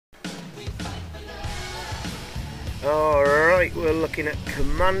Alright, we're looking at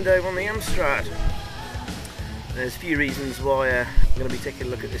Commando on the Amstrad. There's a few reasons why I'm going to be taking a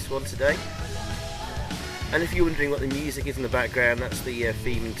look at this one today. And if you're wondering what the music is in the background, that's the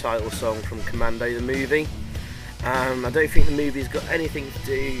theme and title song from Commando the movie. I don't think the movie's got anything to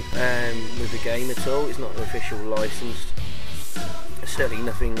do with the game at all. It's not an official licensed. There's certainly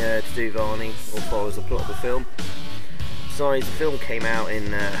nothing to do with Arnie or follows the plot of the film. Besides, the film came out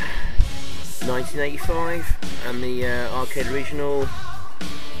in 1985, and the arcade original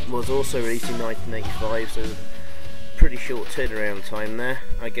was also released in 1985, so pretty short turnaround time there.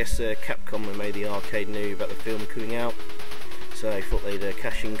 I guess Capcom, when made the arcade, knew about the film coming out, so I thought they'd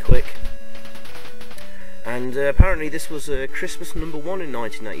cash in quick. And apparently this was Christmas #1 in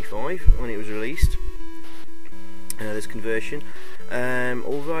 1985 when it was released, this conversion.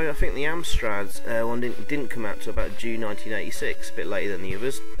 Although I think the Amstrad one didn't come out until about June 1986, a bit later than the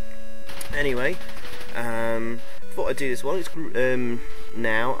others. Anyway, thought I'd do this one. It's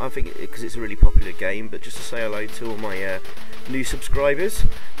now, I think, because it's a really popular game, but just to say hello to all my new subscribers,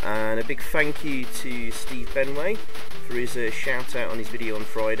 and a big thank you to Steve Benway for his shout out on his video on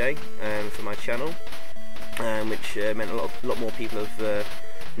Friday for my channel, which meant a lot more people have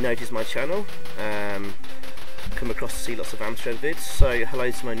noticed my channel, come across to see lots of Amstrad vids. So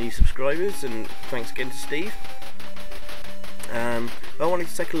hello to my new subscribers, and thanks again to Steve. But I wanted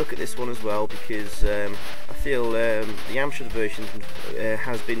to take a look at this one as well because I feel the Amstrad version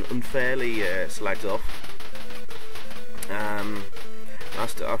has been unfairly slagged off.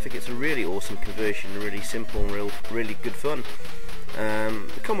 I think it's a really awesome conversion, really simple and really good fun.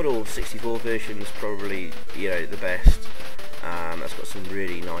 The Commodore 64 version is probably, the best. That's got some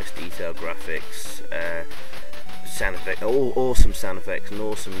really nice detailed graphics, sound effects, awesome sound effects, and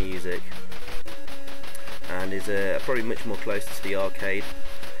awesome music, and is probably much more close to the arcade.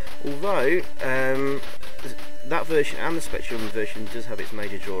 Although that version and the Spectrum version does have its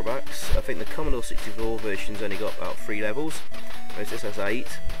major drawbacks. I think the Commodore 64 version's only got about 3 levels, whereas this has 8.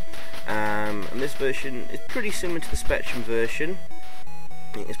 And this version is pretty similar to the Spectrum version.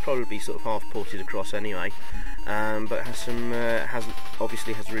 It's probably sort of half ported across anyway, but it has some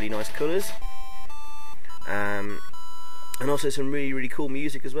obviously has really nice colours. And also some really cool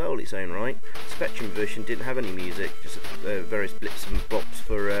music as well in its own right. The Spectrum version didn't have any music, just various blips and bops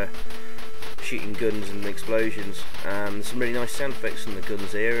for shooting guns and explosions. There's some really nice sound effects from the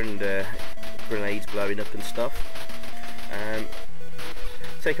guns here, and grenades blowing up and stuff.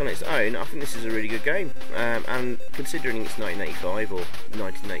 Take on its own, I think this is a really good game, and considering it's 1985 or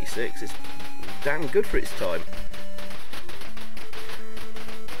 1986, it's damn good for its time.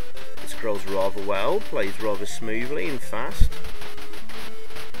 Scrolls rather well, plays rather smoothly and fast,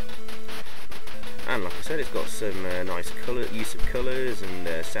 and like I said, it's got some nice use of colours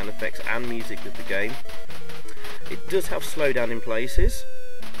and sound effects and music with the game. It does have slowdown in places.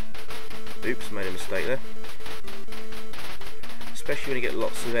 Oops, made a mistake there. Especially when you get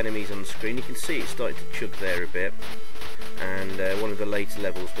lots of enemies on the screen. You can see it's starting to chug there a bit, and one of the later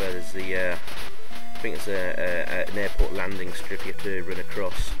levels where there's the I think it's an airport landing strip you have to run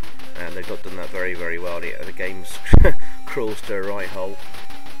across. And they've not done that very well. The game crawls to a right hole.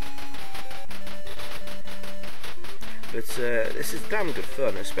 But this is damn good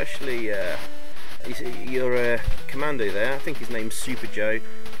fun, especially your Commando there. I think his name's Super Joe.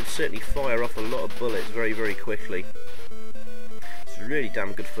 Can certainly fire off a lot of bullets very quickly. It's really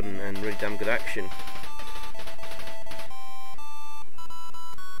damn good fun and really damn good action.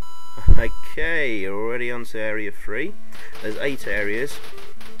 Okay, already on to area 3. There's 8 areas.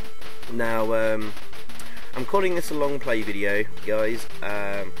 Now, I'm calling this a long play video, guys.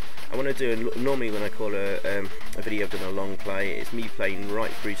 I want to do normally when I call a video I've done a long play, it's me playing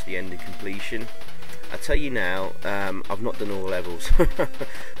right through to the end of completion. I tell you now, I've not done all levels.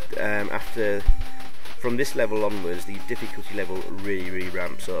 From this level onwards, the difficulty level really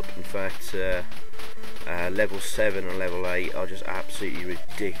ramps up. In fact, level 7 and level 8 are just absolutely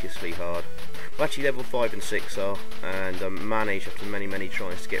ridiculously hard. Well, actually level 5 and 6 are, and I managed after many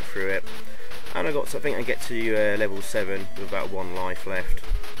tries to get through it, and I think I get to level 7 with about 1 life left,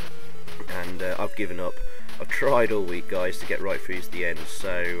 and I've given up. I've tried all week, guys, to get right through to the end.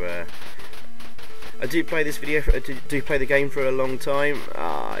 So I do play this video do play the game for a long time.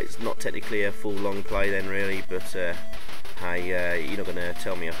 It's not technically a full long play then really, but hey, you're not going to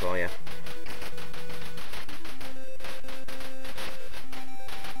tell me off, are you?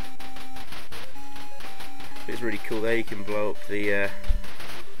 It's really cool there, you can blow up the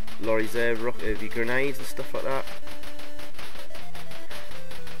lorries there, the grenades and stuff like that.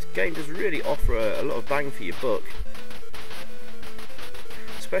 This game does really offer a lot of bang for your buck.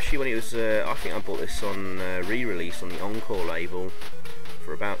 especially when it was, I think I bought this on re-release on the Encore label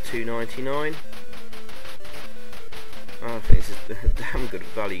for about $2.99. I think this is a damn good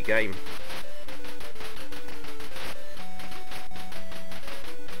value game.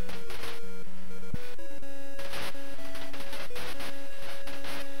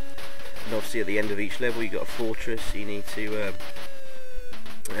 And obviously at the end of each level you've got a fortress you need to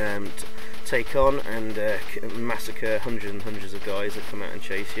take on and massacre hundreds and hundreds of guys that come out and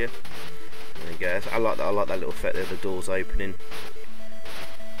chase you. There you go. I like that little effect there, the doors opening.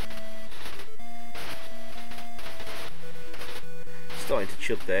 Starting to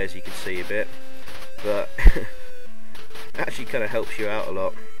chug there, as you can see a bit, but it actually kind of helps you out a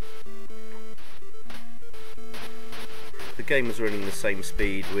lot. The game was running the same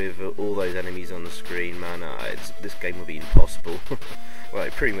speed with all those enemies on the screen, man, this game would be impossible. Well,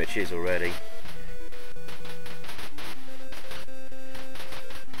 it pretty much is already.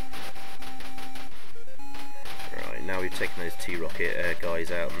 Right, now we've taken those two rocket guys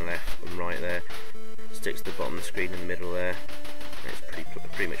out on the left and right there. Sticks to the bottom of the screen in the middle there. It's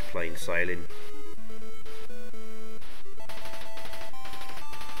pretty much plain sailing.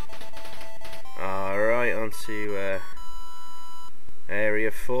 Alright, on to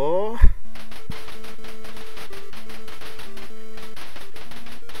Area 4.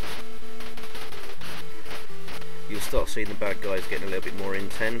 You'll start seeing the bad guys getting a little bit more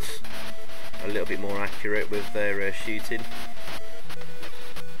intense, a little bit more accurate with their shooting.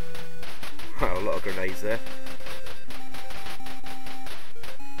 Wow, a lot of grenades there.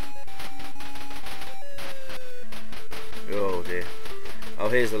 Oh dear. Oh,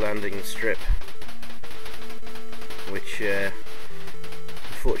 here's the landing strip, which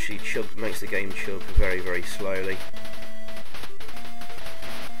unfortunately makes the game chug very, very slowly.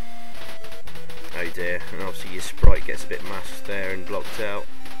 Oh dear, and obviously your sprite gets a bit masked there and blocked out.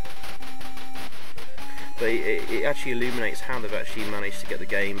 But it actually illuminates how they've actually managed to get the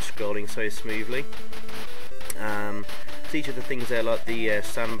game scrolling so smoothly. So each of the things there, like the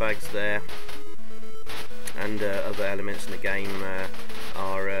sandbags there, and other elements in the game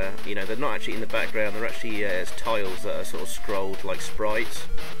are, you know, they're not actually in the background, they're actually tiles that are sort of scrolled like sprites,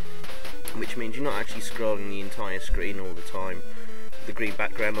 which means you're not actually scrolling the entire screen all the time. The green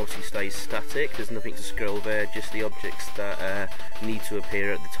background obviously stays static, there's nothing to scroll there, just the objects that need to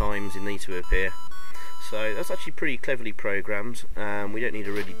appear at the times they need to appear. So that's actually pretty cleverly programmed. We don't need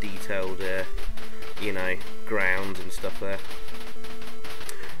a really detailed, you know, ground and stuff there.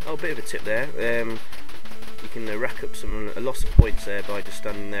 Oh, a bit of a tip there. You can rack up a lot of points there by just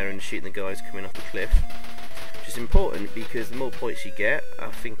standing there and shooting the guys coming off the cliff, which is important because the more points you get,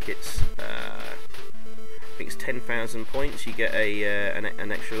 I think it's 10,000 points, you get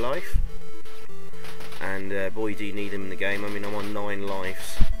an extra life, and boy do you need them in the game. I mean, I'm on 9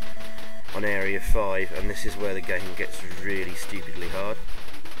 lives on Area 5, and this is where the game gets really stupidly hard.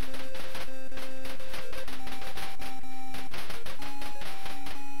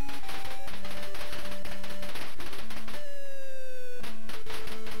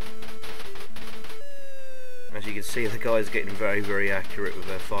 As you can see, the guys are getting very, very accurate with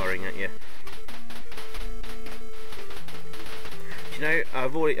their firing at you. You know,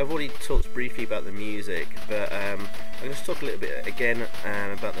 I've already talked briefly about the music, but I'm going to talk a little bit again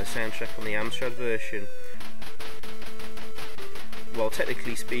about the soundtrack on the Amstrad version. Well,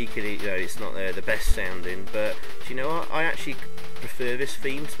 technically speaking, you know, it's not the best sounding, but do you know what? I actually prefer this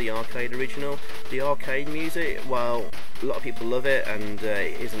theme to the arcade original. The arcade music, well, a lot of people love it, and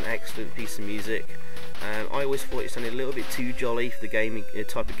it is an excellent piece of music. I always thought it sounded a little bit too jolly for the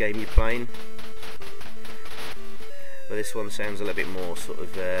type of game you're playing. But this one sounds a little bit more sort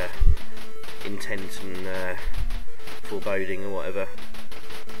of intense and foreboding or whatever.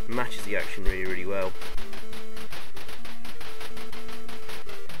 Matches the action really, really well.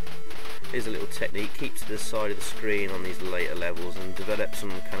 Here's a little technique: keep to the side of the screen on these later levels and develop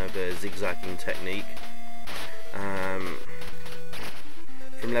some kind of zigzagging technique.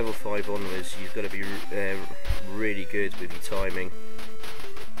 From level 5 onwards, you've got to be really good with your timing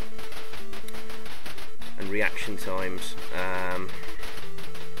and reaction times.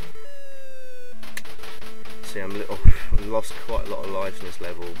 See, I've lost quite a lot of lives in this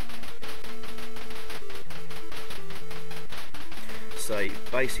level. So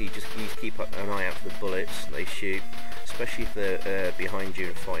basically, you just keep an eye out for the bullets they shoot, especially if they're behind you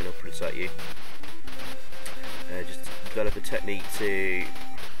and firing upwards at you. Just develop a technique to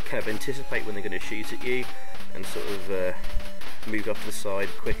kind of anticipate when they're going to shoot at you and sort of move off to the side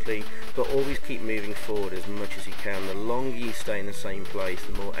quickly, but always keep moving forward as much as you can. The longer you stay in the same place,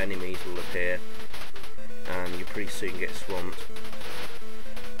 the more enemies will appear and you pretty soon get swamped.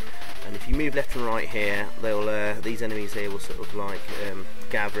 And if you move left and right here, they'll these enemies here will sort of like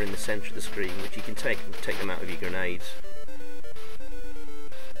gather in the centre of the screen, which you can take them out with your grenades.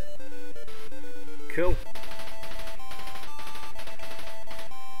 Cool.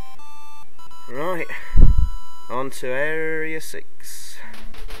 Right, on to area 6.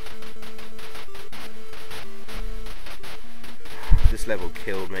 This level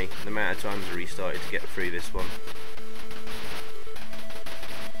killed me. The amount of times I restarted to get through this one.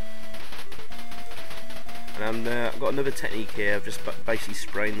 And I've got another technique here. I've just basically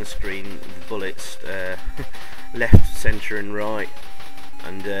spraying the screen with bullets, left, centre and right,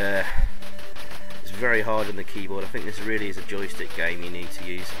 and it's very hard on the keyboard. I think this really is a joystick game you need to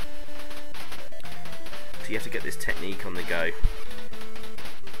use. So you have to get this technique on the go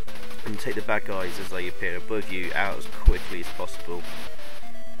and take the bad guys as they appear above you out as quickly as possible.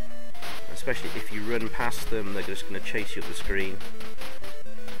 Especially if you run past them, they're just going to chase you up the screen.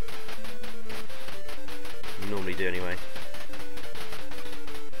 Normally do anyway.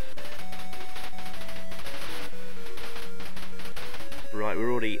 Right,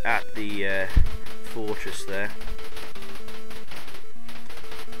 we're already at the fortress there.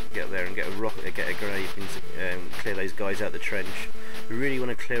 Get there and get a rocket, get a grenade, and clear those guys out the trench. We really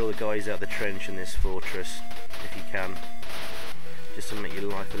want to clear all the guys out the trench in this fortress if you can, just to make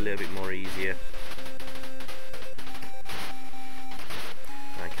your life a little bit more easier.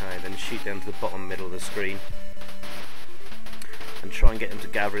 Okay, then shoot down to the bottom middle of the screen and try and get them to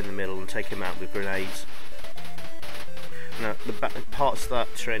gather in the middle and take them out with grenades. Now, the parts of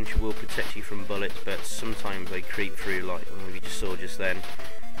that trench will protect you from bullets, but sometimes they creep through, like we just saw just then.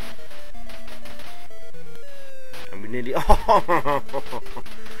 And we nearly...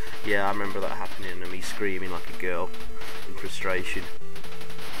 Yeah, I remember that happening and me screaming like a girl in frustration.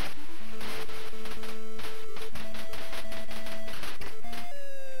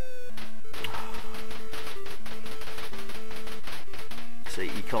 So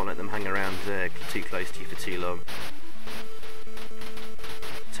you can't let them hang around too close to you for too long.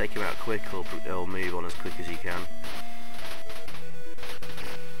 Take them out quick or move on as quick as you can.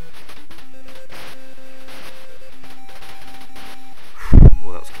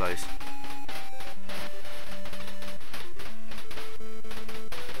 Well, that was close.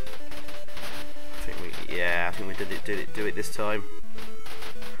 I think we did it this time.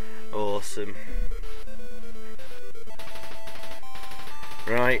 Awesome.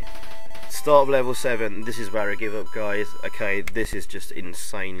 Right, start of level 7. This is where I give up, guys. Okay, this is just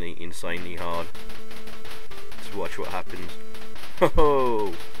insanely hard. Just watch what happens.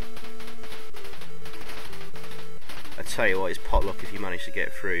 Oh! I tell you what, it's potluck if you manage to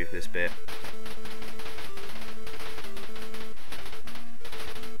get through this bit.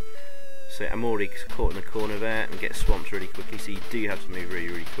 So I'm already caught in the corner there and get swamped really quickly, so you do have to move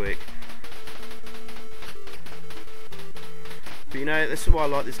really quick. But you know, this is why I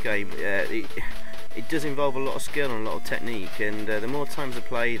like this game. It does involve a lot of skill and a lot of technique, and the more times I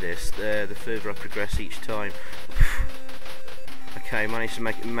play this, the further I progress each time. Okay, I managed to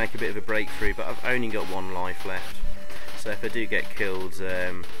make a bit of a breakthrough, but I've only got 1 life left. So if I do get killed,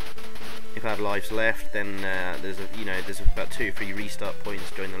 if I had lives left, then there's about 2 or 3 restart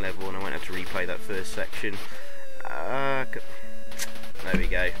points during the level, and I won't have to replay that first section. There we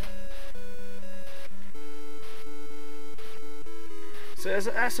go. So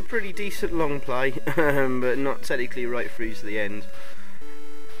that's a pretty decent long play, but not technically right through to the end.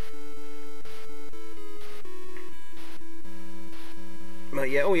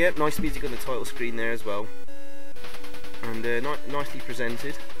 But yeah, oh yeah, nice music on the title screen there as well, and nicely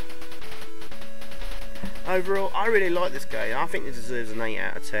presented. Overall, I really like this game. I think it deserves an 8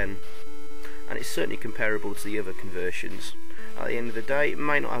 out of 10, and it's certainly comparable to the other conversions. At the end of the day, it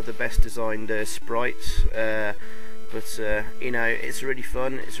may not have the best designed sprites, but you know, it's really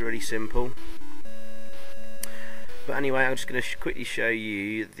fun, it's really simple. But anyway, I'm just going to quickly show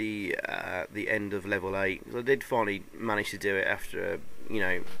you the end of level 8. I did finally manage to do it after you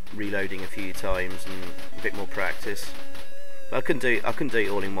know, reloading a few times and a bit more practice. But I couldn't do it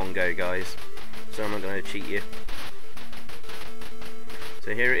all in one go, guys, so I'm not going to cheat you.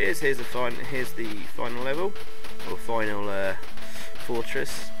 So here it is. Here's the final level, or final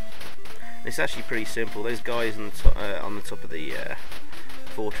fortress. It's actually pretty simple. Those guys on the top of the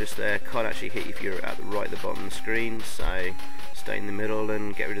fortress there can't actually hit you if you're at the bottom of the screen, so stay in the middle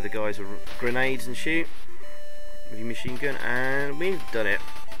and get rid of the guys with grenades and shoot with your machine gun, and we've done it.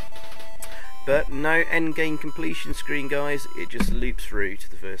 But no end game completion screen, guys, it just loops through to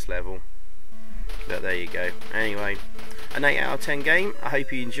the first level. But there you go. Anyway, an 8 out of 10 game. I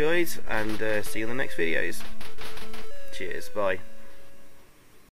hope you enjoyed, and see you in the next videos. Cheers, bye.